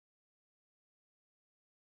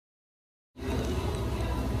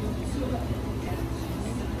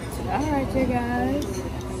right, you guys.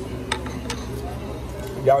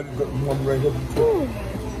 Y'all just got one right here.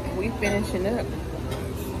 We finishing up.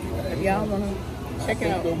 If y'all want to check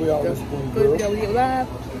out the food video we did live,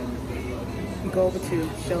 go over to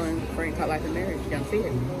Sheila and Frank Hot Life and Marriage. You can see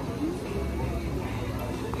it.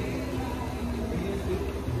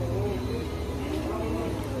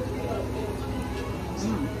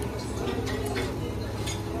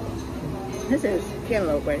 This is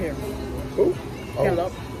cantaloupe right here. Ooh.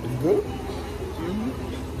 Cantaloupe. It's good?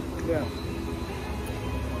 Yeah.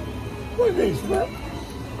 What is this, man?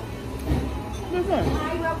 This one.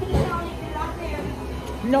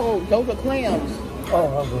 No, those are clams. Oh,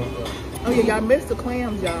 okay. Oh yeah, y'all missed the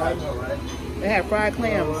clams, y'all. They had fried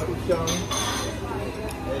clams.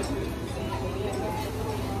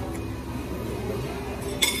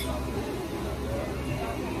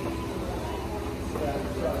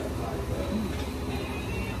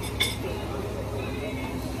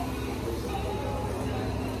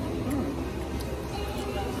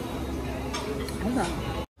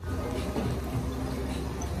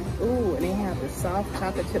 Ooh, and they have the soft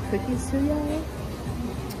chocolate chip cookies too, y'all.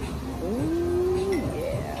 Ooh,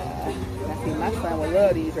 yeah. I see my son would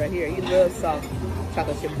love these right here. He loves soft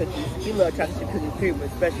chocolate chip cookies. He loves chocolate chip cookies too, but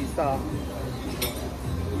especially soft.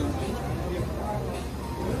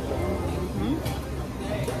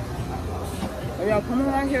 Well, y'all come on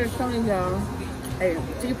out here to Shoney'S, y'all. Hey,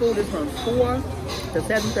 seafood is from 4 to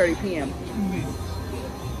 7:30 p.m.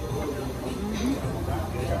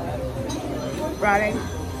 Friday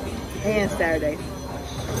and Saturday. I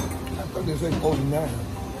thought they said 49.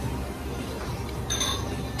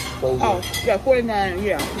 Oh, yeah, 49,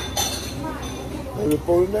 yeah. Is it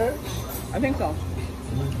 49? I think so.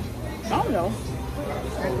 I don't know.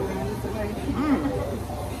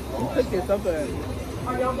 The cookie is so good.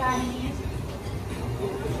 Are y'all got any?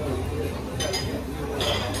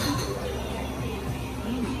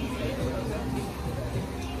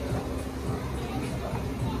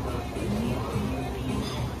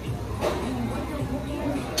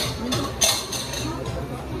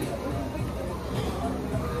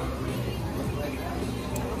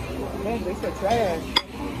 Man, they said trash.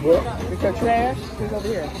 What? They said trash. Who's over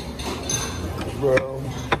here? Well,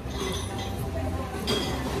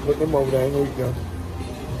 put them over there. I know you can.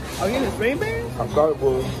 Oh, you in the string bears? I thought it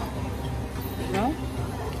was. No?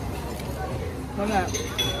 Why not?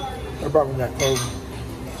 They're probably not cold.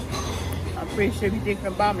 I'm pretty sure if you dig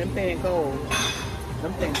from the bottom, them things ain't cold.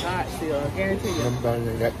 Them things hot still, I guarantee you. Them things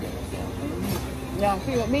ain't that good. Now,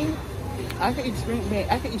 see what me? I can eat string beans.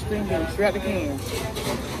 I can eat string beans straight out the can.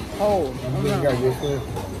 Cold. You got your friend.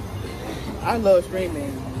 I love string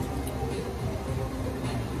beans.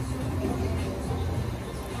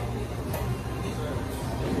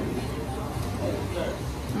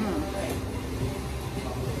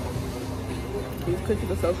 These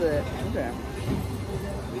cookies are so good. Okay.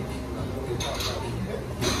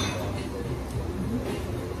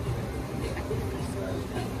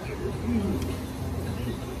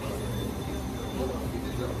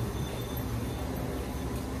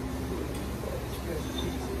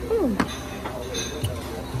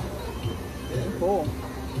 Cool.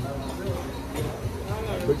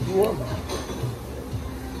 But you want them.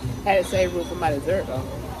 Had to save room for my dessert though.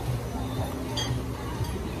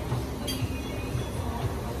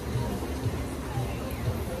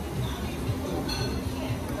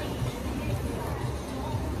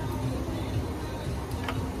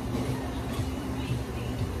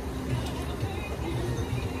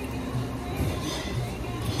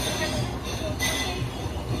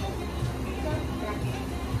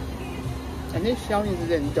 And this Shoney'S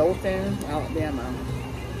is in Dothan, Alabama.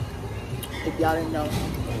 If y'all didn't know.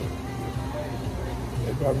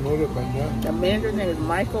 They probably know that by now. The manager's name is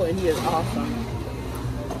Michael and he is awesome.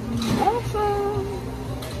 Awesome!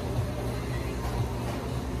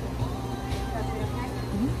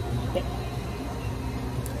 Okay.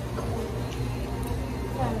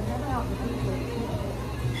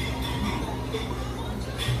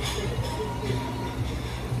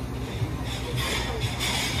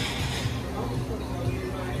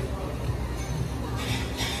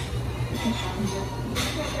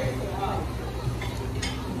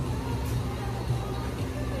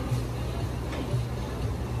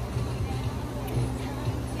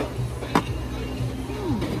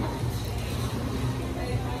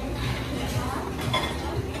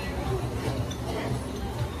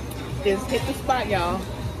 Just hit the spot, y'all.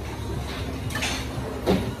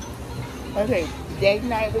 Okay, date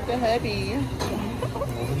night with the hubby.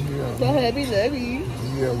 Yeah. The hubby love you.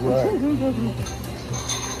 Yeah, right.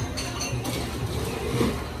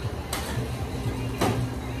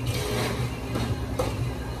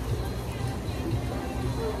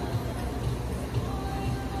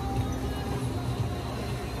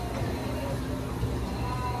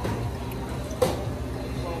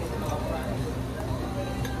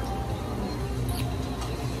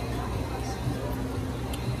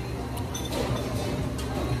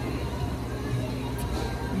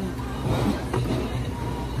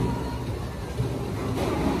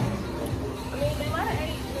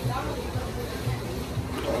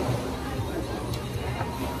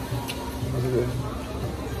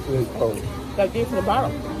 Got dig from the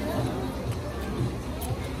bottom.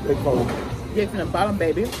 They call it. Dig from the bottom,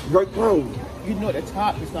 baby. Right close. You know the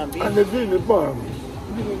top is gonna be. And it's in the bottom.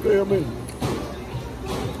 You don't tell me.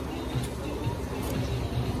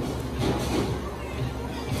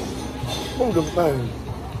 Move them things.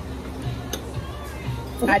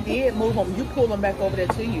 I did move them. You pull them back over there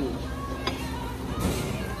to you.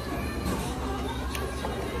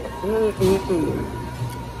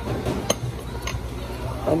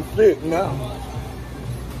 I'm sick now.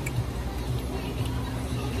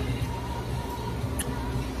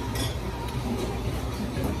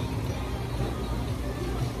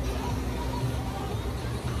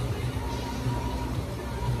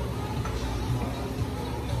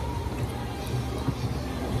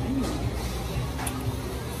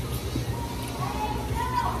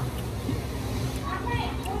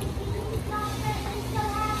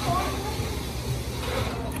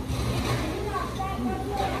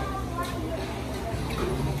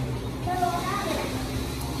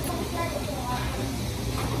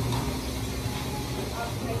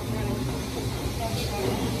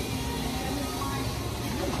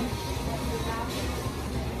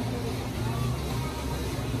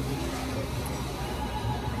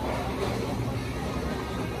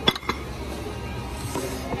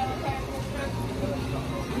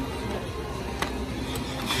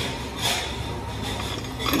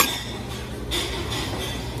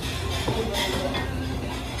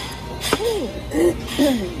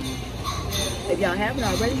 If y'all haven't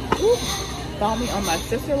already, follow me on my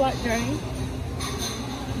sister lot journey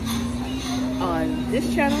on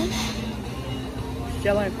this channel,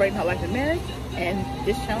 Sheila and Frank Hot Life and Marriage, and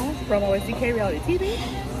this channel, PromoSTK Reality TV,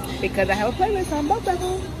 because I have a playlist on both of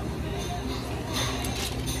them.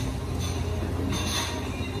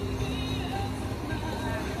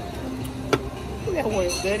 That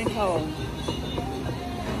was good and cold.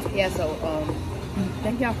 Yeah, so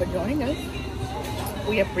thank y'all for joining us.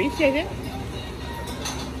 We appreciate it.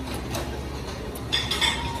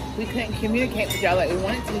 We couldn't communicate with y'all like we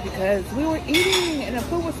wanted to because we were eating and the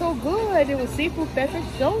food was so good. It was seafood fest at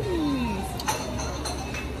Shoney'S.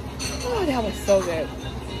 Oh, that was so good.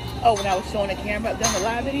 Oh, when I was showing the camera, done the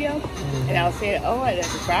live video, and I was saying, oh, and the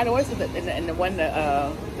fried oysters, and the one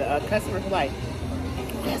the customers were like,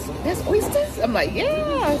 that's oysters? I'm like,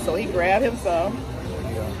 yeah. So he grabbed him some.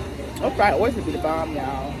 Oh, fried oysters be the bomb,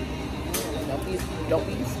 y'all.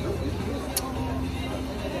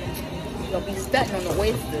 Don't be stunting on the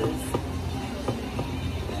oysters.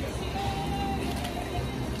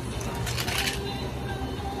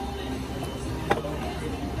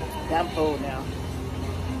 I'm full now.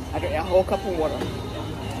 I drink a whole cup of water.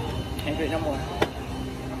 Can't drink no more.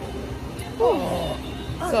 Oh,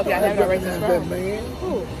 so if y'all haven't already subscribed, man.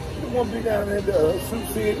 You want to be down at the Sioux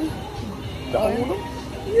City? Down with him?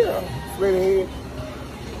 Yeah, straight ahead.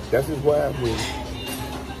 That's his wife with him.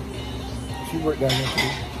 She worked down there too.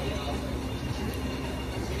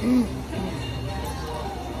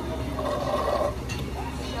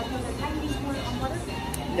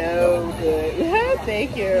 No good.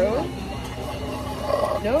 Thank you.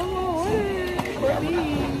 No more water for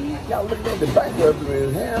me. Y'all looking at the back of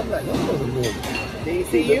his hair. I'm like, I'm looking at him. Did he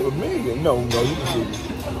see you? No, you can see me.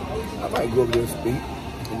 I might go over there and speak,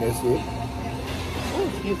 and that's it. Oh,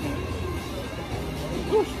 excuse me.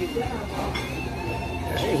 Oh, excuse me.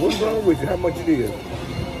 Hey, what's wrong with you? How much it is?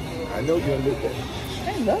 I know you're gonna look at it.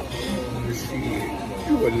 Hey, look. Shit,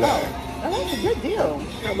 you a lie. Oh, that's a good deal.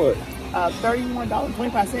 How much?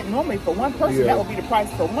 $31.25. Normally for one person, that would be the price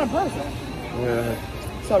for one person. Yeah.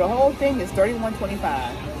 So the whole thing is $31.25.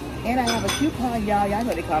 And I have a coupon, y'all. Y'all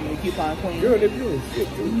know they call me the coupon queen. Girl, they're doing shit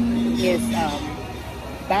too. It's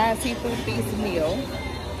buy a seafood feast meal,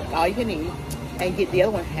 all you can eat, and get the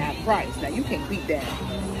other one half price. Now you can't beat that.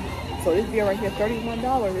 So this deal right here,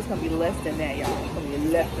 $31. It's gonna be less than that, y'all. It's gonna be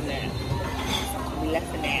less than that. It's gonna be less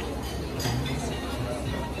than that.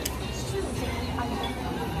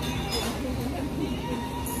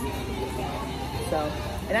 So,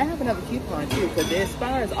 and I have another coupon too, because it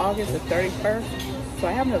expires August the 31st. So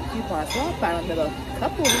I have another coupon. So I'll find another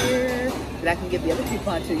couple here that I can give the other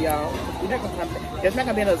coupon to y'all. There's not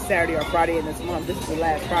gonna be another Saturday or Friday in this month. This is the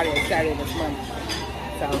last Friday or Saturday in this month.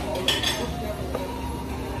 So,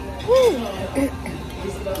 woo.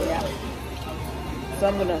 Yeah. So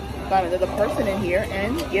I'm gonna find another person in here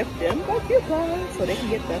and give them a coupon so they can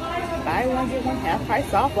get the buy one get one half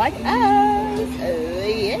price off like us.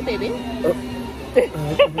 Yeah, baby.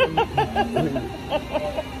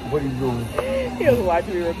 What are you doing? He was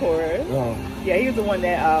watching me record. Oh. Yeah, he was the one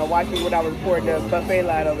that watched me when I was recording the buffet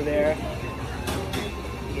line over there.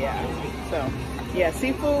 Yeah. So, yeah,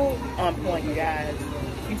 seafood on point, you guys.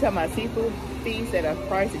 you talking about seafood feast at a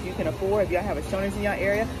price that you can afford, if y'all have a Shoney'S in your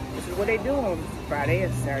area, this is what they do on Friday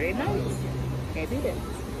and Saturday nights. Can't beat it.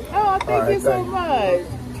 Oh, thank you so much,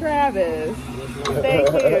 Travis. Thank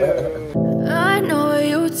you. I know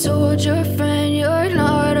you told your friend you're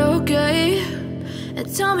not okay,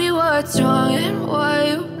 and tell me what's wrong and why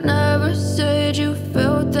you never said you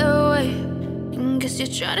felt that way. And guess you're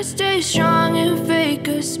trying to stay strong and fake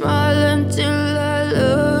a smile until I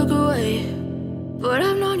look away. But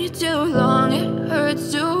I've known you too long, it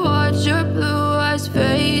hurts to watch your blue eyes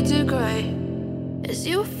fade to gray as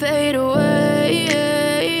you fade away,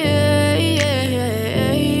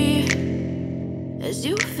 as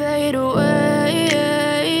you fade away.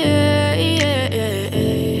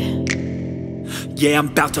 Yeah, I'm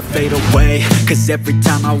about to fade away, cause every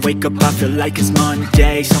time I wake up I feel like it's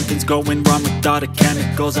Monday. Something's going wrong with all the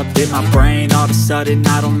chemicals up in my brain. All of a sudden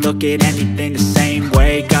I don't look at anything the same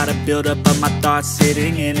way. Gotta build up of my thoughts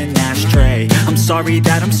sitting in an ashtray. I'm sorry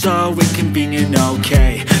that I'm so inconvenient,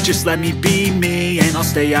 okay. Just let me be me and I'll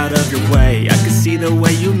stay out of your way. I can see the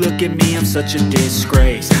way you look at me, I'm such a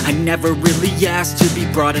disgrace. I never really asked to be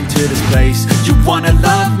brought into this place. You wanna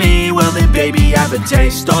love me? Well then baby I have a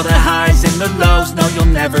taste. All the highs and the lows, no, you'll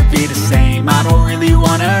never be the same. I don't really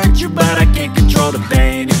wanna hurt you, but I can't control the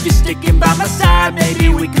pain. If you're sticking by my side, maybe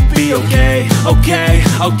we could be okay. Okay,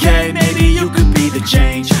 maybe you could be the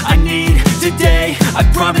change I need today. I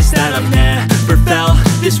promise that I've never felt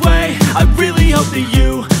this way. I really hope that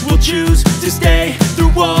you will choose to stay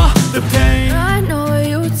through all the pain. I know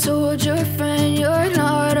you told your friend you're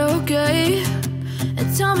not okay,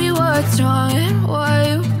 and tell me what's wrong and why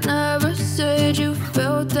you never said you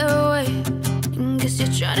felt that way. Guess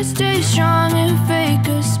you're trying to stay strong and fake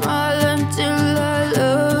a smile until I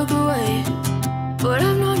look away. But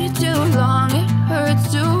I've known you too long, it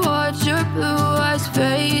hurts to watch your blue eyes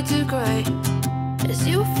fade to gray as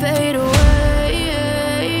you fade away,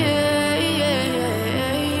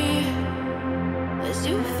 as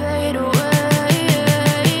you fade away,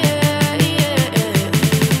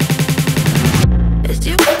 as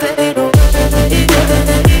you fade away.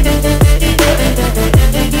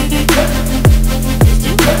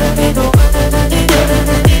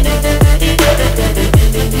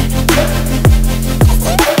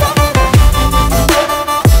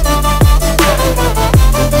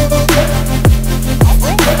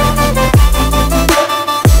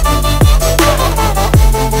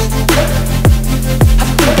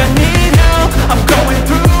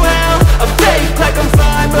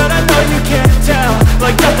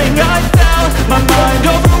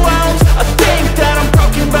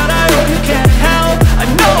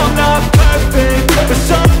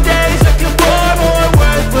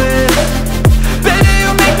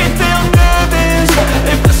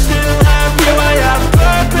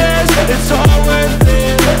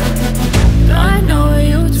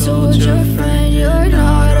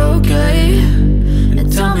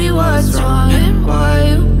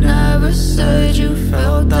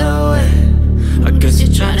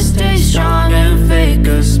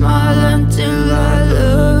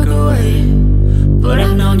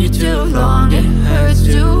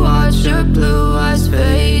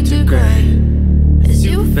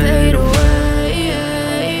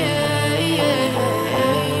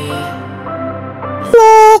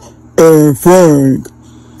 Frank,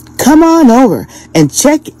 come on over and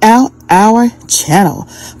check out our channel,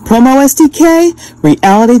 PromoSTK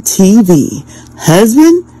Reality TV,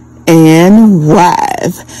 Husband and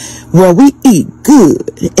Wife, where we eat good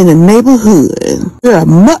in the neighborhood. We're a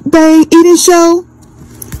mukbang eating show,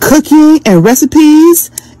 cooking and recipes,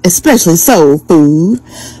 especially soul food,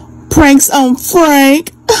 pranks on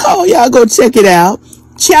Frank. Oh, y'all go check it out.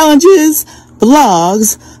 Challenges,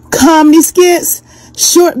 vlogs, comedy skits,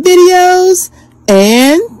 short videos,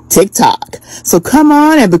 and TikTok. So come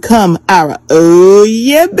on and become our oh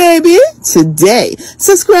yeah baby today.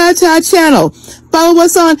 Subscribe to our channel. Follow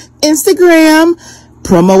us on Instagram,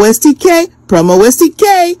 PromoSTK,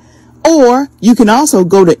 or you can also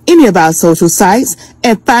go to any of our social sites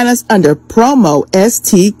and find us under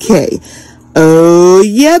PromoSTK. Oh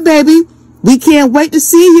yeah baby. We can't wait to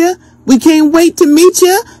see you. We can't wait to meet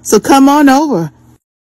you. So come on over.